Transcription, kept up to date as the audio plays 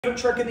favorite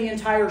trick in the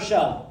entire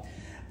show.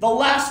 The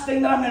last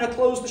thing that I'm going to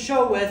close the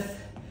show with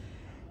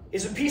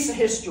is a piece of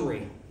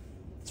history.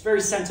 It's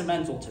very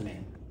sentimental to me.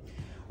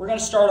 We're going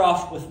to start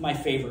off with my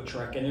favorite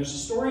trick, and there's a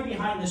story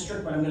behind this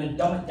trick, but I'm going to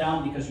dumb it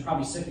down because you're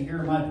probably sick of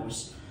hearing my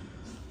voice.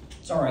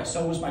 It's all right,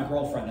 so was my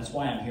girlfriend. That's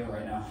why I'm here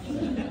right now.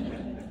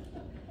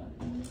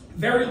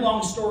 Very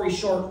long story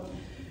short,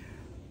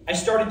 I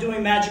started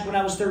doing magic when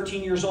I was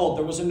 13 years old.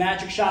 There was a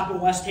magic shop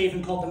in West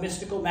Haven called the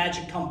Mystical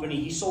Magic Company.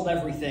 He sold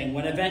everything.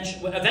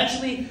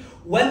 Eventually,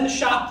 when the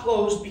shop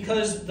closed,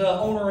 because the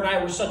owner and I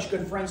were such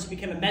good friends, he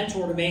became a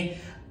mentor to me,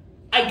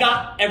 I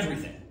got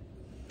everything.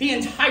 The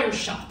entire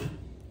shop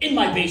in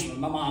my basement.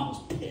 My mom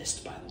was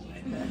pissed, by the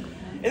way.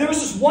 And there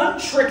was this one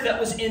trick that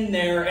was in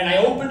there, and I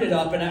opened it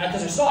up, and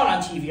because I saw it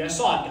on TV, I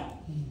saw it,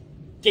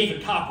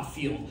 David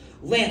Copperfield,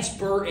 Lance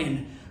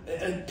Burton,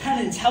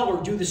 Penn and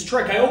Teller do this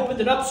trick. I opened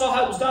it up, saw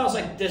how it was done. I was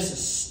like, this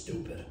is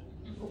stupid.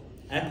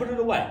 And I put it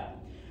away.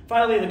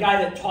 Finally, the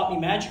guy that taught me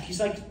magic, he's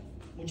like,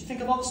 what'd you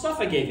think of all the stuff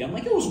I gave you? I'm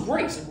like, it was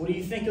great. He's like, what do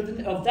you think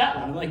of that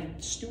one? I'm like,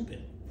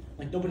 stupid.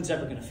 Like, nobody's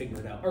ever going to figure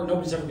it out. Or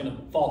nobody's ever going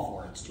to fall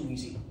for it. It's too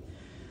easy.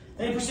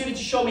 Then he proceeded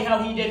to show me how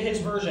he did his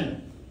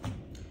version.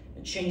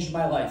 It changed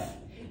my life.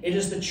 It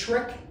is the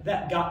trick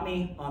that got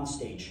me on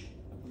stage.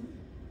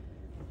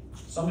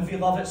 Some of you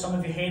love it, some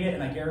of you hate it,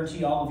 and I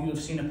guarantee all of you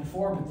have seen it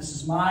before, but this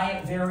is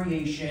my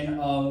variation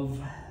of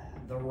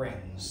the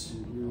rings.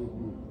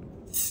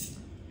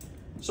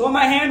 So in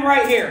my hand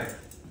right here,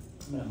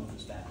 I'm going to move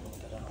this back a little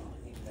bit. I don't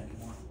really need it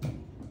anymore.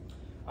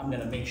 I'm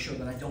going to make sure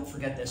that I don't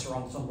forget this or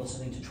else I'm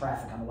listening to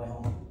traffic on the way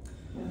home.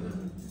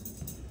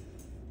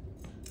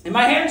 In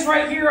my hands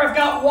right here, I've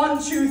got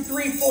 1, 2,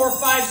 3, 4,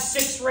 5,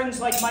 6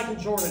 rings like Michael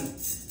Jordan.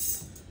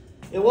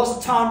 It was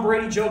a Tom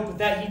Brady joke, but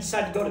that he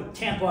decided to go to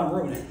Tampa and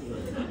ruin it.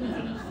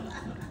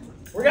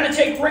 We're going to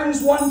take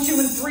rings 1, 2,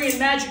 and 3 and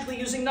magically,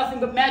 using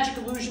nothing but magic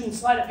illusion and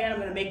sleight of hand, I'm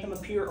going to make them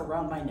appear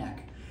around my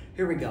neck.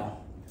 Here we go.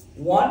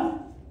 1,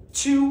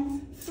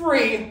 2,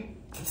 3.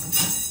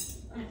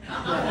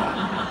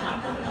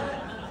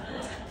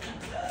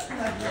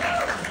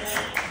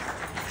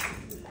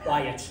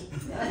 Quiet.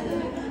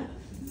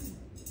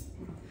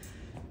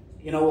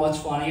 You know what's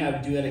funny? I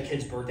would do that at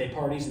kids' birthday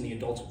parties and the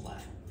adults would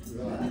laugh.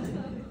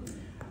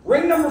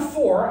 Ring number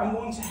 4, I'm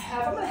going to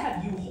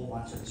have you hold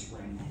on to this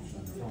ring, if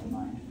you don't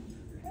mind.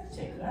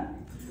 Take that.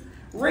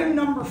 Ring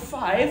number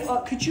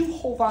 5, could you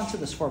hold on to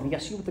this for me?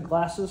 Yes, you with the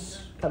glasses,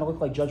 kind of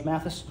look like Judge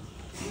Mathis.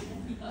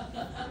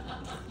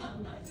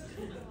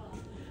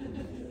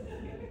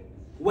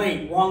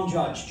 Wait, wrong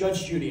judge.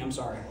 Judge Judy, I'm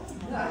sorry.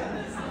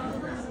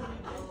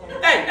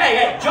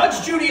 Hey,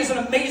 Judge Judy is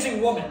an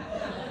amazing woman.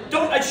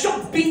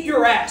 She'll beat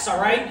your ass,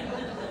 all right?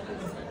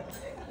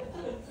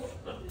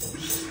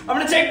 I'm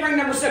going to take ring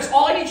number 6.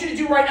 All I need you to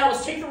do right now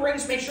is take the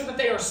rings, make sure that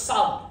they are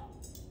solid.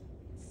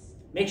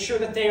 Make sure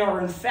that they are,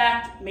 in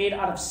fact, made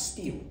out of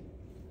steel.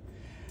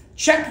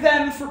 Check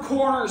them for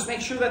corners.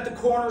 Make sure that the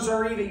corners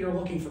are even. You're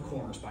looking for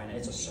corners by now.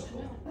 It's a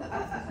circle.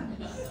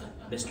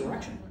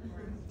 Misdirection.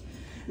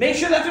 Make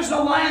sure that there's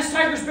no lions,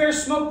 tigers,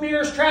 bears, smoke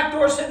mirrors,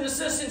 trapdoors, hidden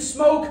assistants,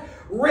 smoke,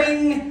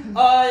 ring,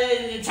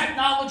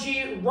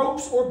 technology,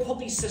 ropes, or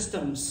pulley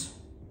systems.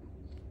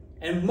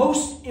 And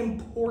most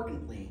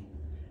importantly,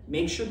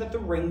 make sure that the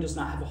ring does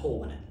not have a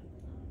hole in it.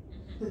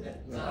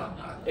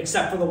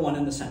 Except for the one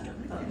in the center.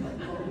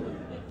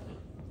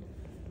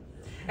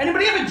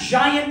 Anybody have a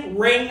giant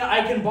ring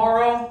I can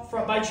borrow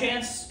by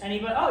chance?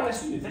 Anybody? Oh,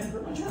 yes, you do. Thank you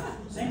very much.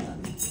 Same.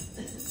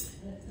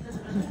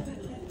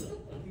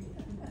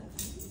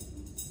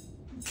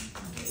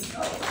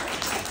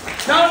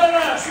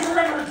 No. She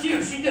remembered her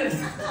cue. She didn't.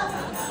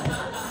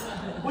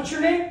 What's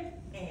your name?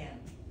 Anne.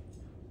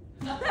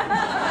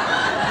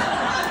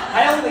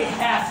 I only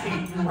half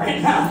hate you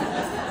right now.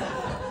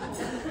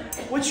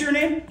 What's your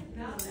name?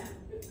 Valentine.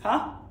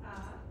 Huh?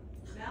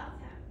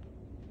 Valentine.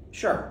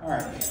 Sure. All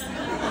right.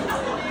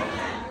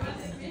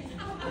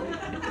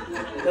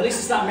 At least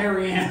it's not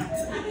Mary Ann.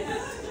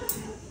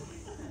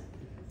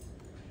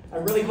 I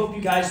really hope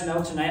you guys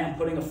know tonight I'm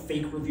putting a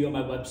fake review on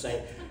my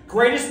website.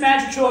 Greatest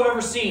magic show I've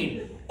ever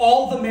seen.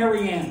 All the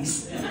Mary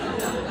Anns.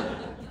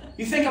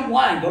 You think I'm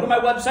lying? Go to my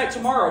website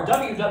tomorrow,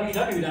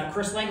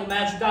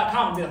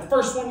 www.chrislangamagic.com. It'll be the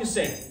first one you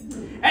see.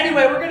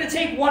 Anyway, we're going to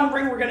take 1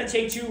 ring. We're going to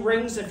take 2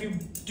 rings. If you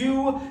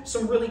do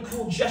some really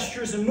cool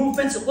gestures and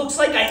movements, it looks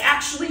like I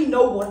actually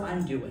know what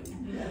I'm doing.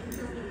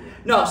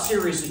 No,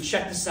 seriously,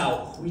 check this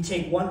out. We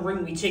take 1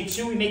 ring, we take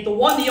 2, we make the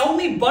one, the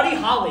only Buddy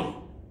Holly.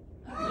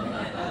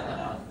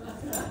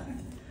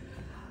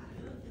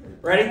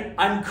 Ready?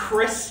 I'm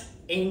Chris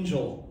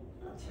Angel.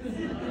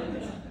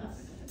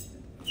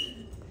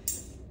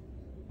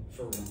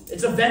 For real.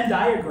 It's a Venn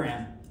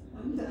diagram.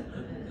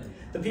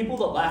 The people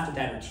that laughed at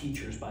that are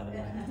teachers, by the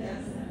way.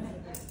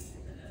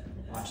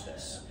 Watch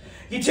this.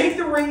 You take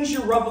the rings,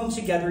 you rub them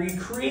together, you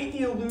create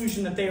the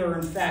illusion that they are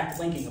in fact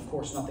linking. Of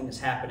course, nothing is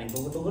happening,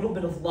 but with a little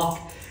bit of luck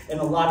and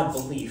a lot of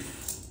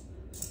belief.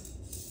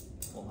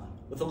 Hold on.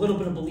 With a little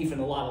bit of belief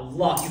and a lot of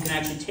luck, you can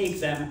actually take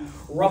them,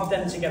 rub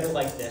them together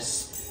like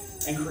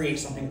this, and create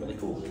something really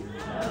cool.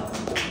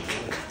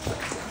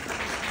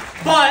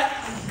 But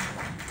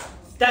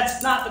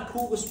That's not the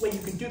coolest way you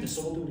can do this,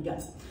 so we'll do it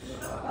again.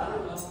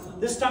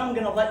 This time I'm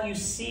going to let you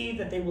see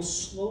that they will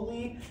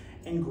slowly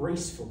and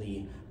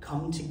gracefully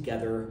come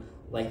together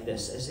like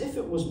this, as if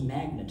it was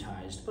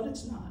magnetized, but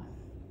it's not.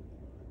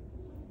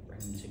 Bring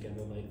them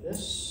together like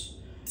this.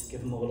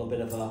 Give them a little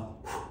bit of a,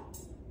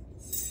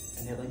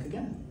 and they link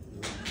again.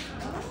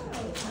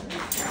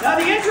 Now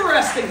the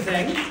interesting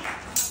thing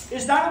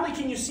is not only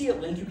can you see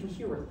it link, you can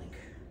hear it link.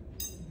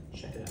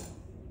 Check it out.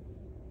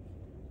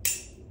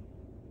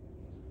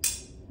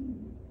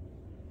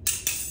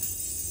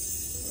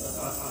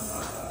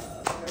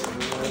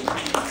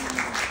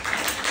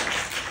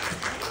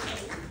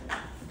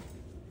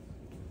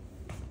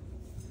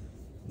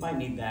 Might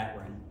need that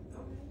ring.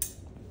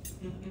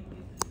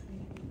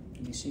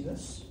 Can you see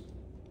this?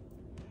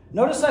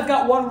 Notice I've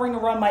got one ring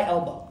around my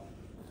elbow.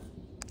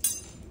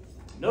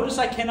 Notice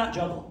I cannot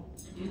juggle.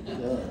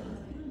 We're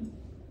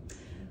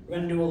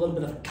going to do a little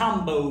bit of a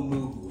combo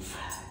move.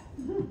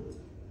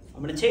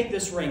 I'm going to take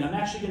this ring. I'm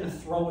actually going to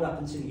throw it up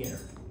into the air.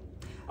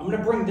 I'm going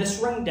to bring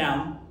this ring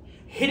down,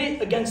 hit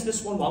it against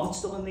this one while it's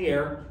still in the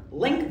air,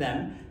 link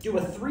them, do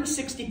a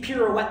 360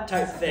 pirouette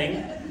type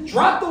thing,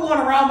 drop the one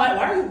around my...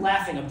 Why are you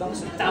laughing? I've done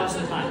this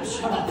 1,000 times.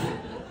 Shut up.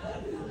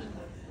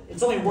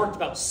 It's only worked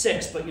about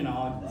 6, but you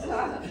know,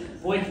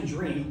 boy can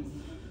dream.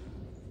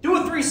 Do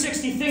a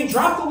 360 thing,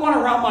 drop the one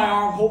around my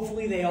arm.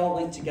 Hopefully they all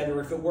link together.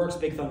 If it works,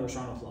 big thunderous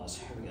round of applause.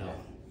 Here we go.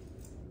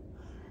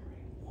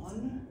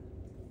 1,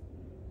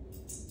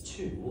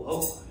 2.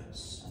 Oh, I gotta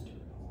center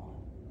it. Hold on.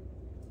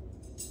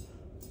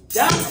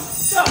 Down.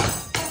 Go.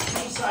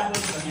 Knee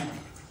sideways with a hammer.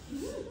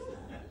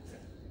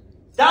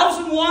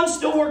 1,001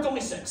 still worked, only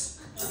 6.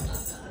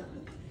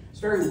 It's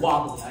very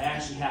wobbly. I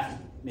actually have to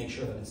make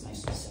sure that it's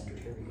nice and centered.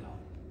 Here we go.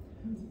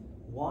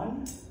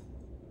 1,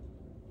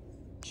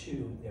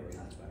 2. There we go.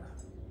 That's better.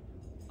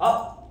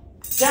 Up,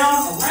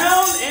 down,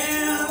 around,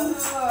 and...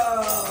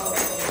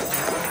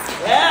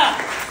 Yeah.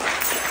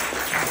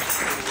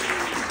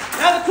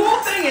 Now the cool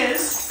thing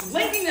is,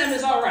 linking them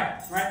is all right?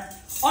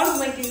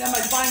 Unlinking them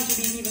I find to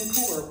be even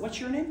cooler. What's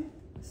your name?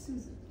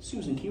 Susan.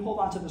 Susan, can you hold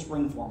on to this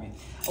ring for me?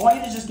 I want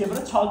you to just give it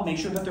a tug, make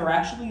sure that they're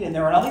actually in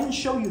there, and I'll even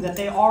show you that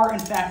they are, in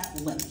fact,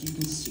 linked. You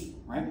can see,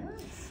 right?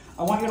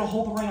 I want you to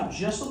hold the ring up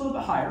just a little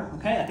bit higher,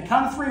 okay? At the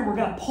count of 3, we're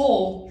going to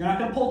pull. You're not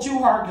going to pull too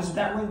hard, because if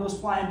that ring goes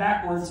flying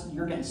backwards,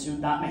 you're getting sued,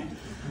 not me.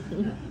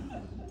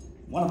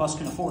 One of us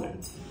can afford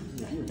it.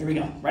 Here we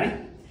go. Ready?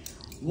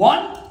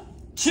 1,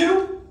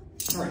 2,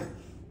 3.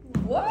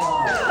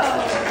 Whoa!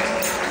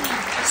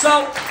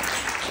 So,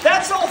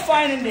 that's all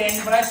fine and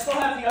dandy, but I still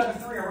have the other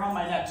 3 around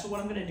my neck. So what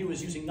I'm going to do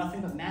is, using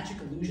nothing but magic,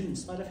 illusion, and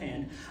sleight of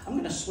hand, I'm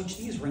going to switch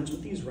these rings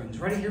with these rings.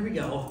 Ready? Here we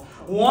go.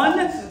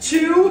 1,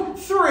 2,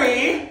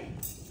 3.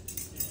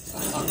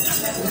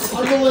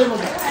 Unbelievable.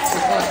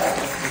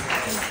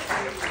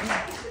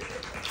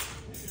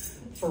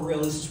 For real,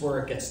 this is where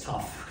it gets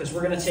tough, because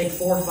we're going to take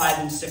 4, 5,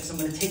 and 6. I'm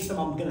going to take them,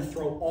 I'm going to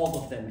throw all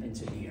of them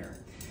into the air.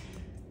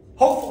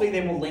 Hopefully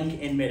they will link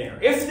in midair.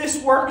 If this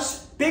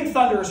works, big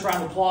thunderous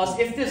round of applause.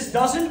 If this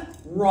doesn't,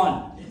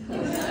 run. Here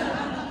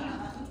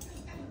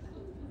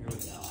we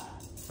go.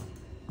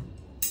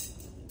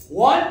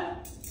 1,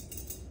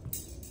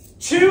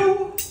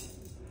 2.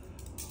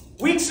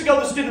 Weeks ago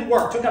this didn't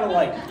work. Took out a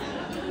light.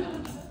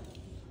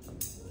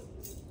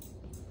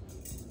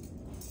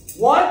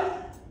 1,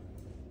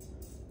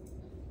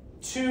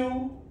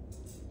 2,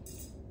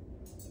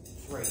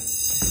 3.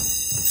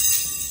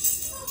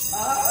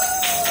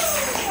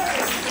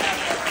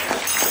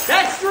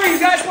 That's 3. You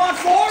guys want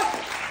 4?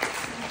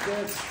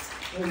 Good.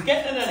 We're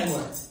getting it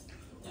anywhere.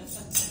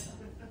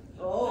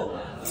 Oh.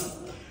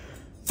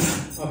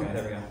 Okay,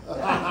 there we go.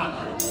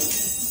 I'm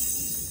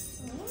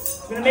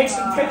going to make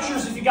some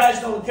pictures. If you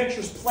guys know the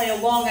pictures, play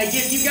along. I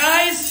give you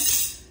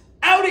guys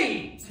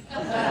Audi.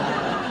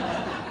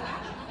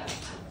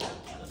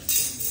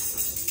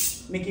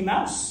 Mickey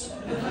Mouse.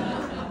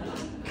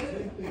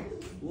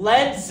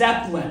 Led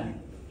Zeppelin.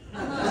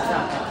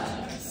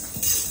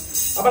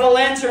 How about a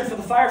lantern for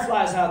the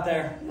fireflies out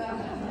there?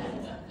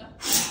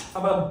 How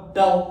about a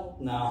belt?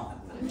 No.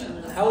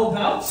 How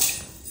about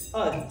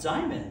a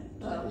diamond?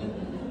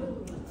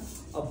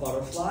 A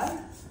butterfly?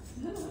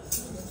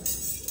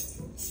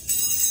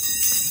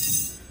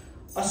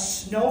 A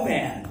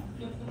snowman?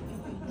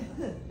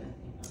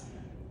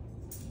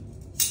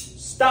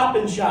 Stop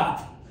and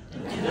Shop?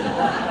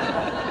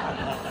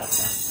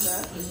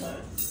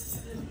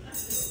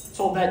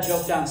 Told that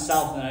joke down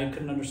south and I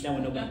couldn't understand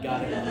why nobody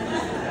got it.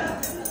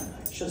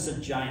 Should have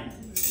said giant.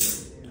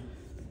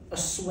 A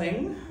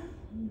swing.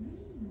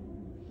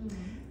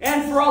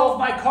 And for all of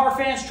my car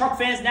fans, truck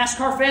fans,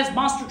 NASCAR fans,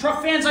 monster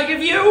truck fans, I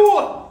give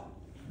you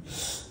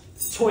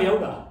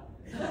Toyota.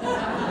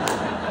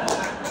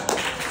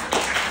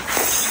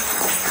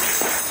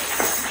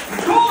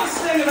 The coolest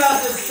thing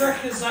about this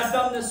trick is I've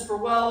done this for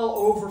well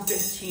over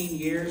 15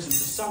 years, and for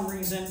some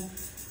reason,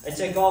 I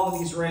take all of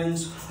these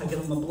rings, I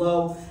give them a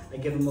blow, I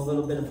give them a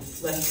little bit of a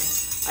flick,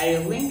 I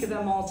link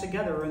them all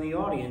together, and the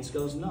audience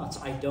goes nuts.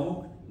 I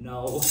don't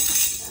know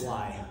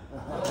why.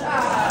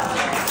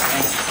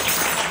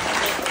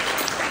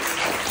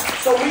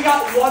 So we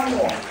got one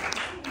more.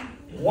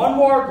 One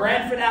more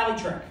grand finale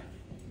trick.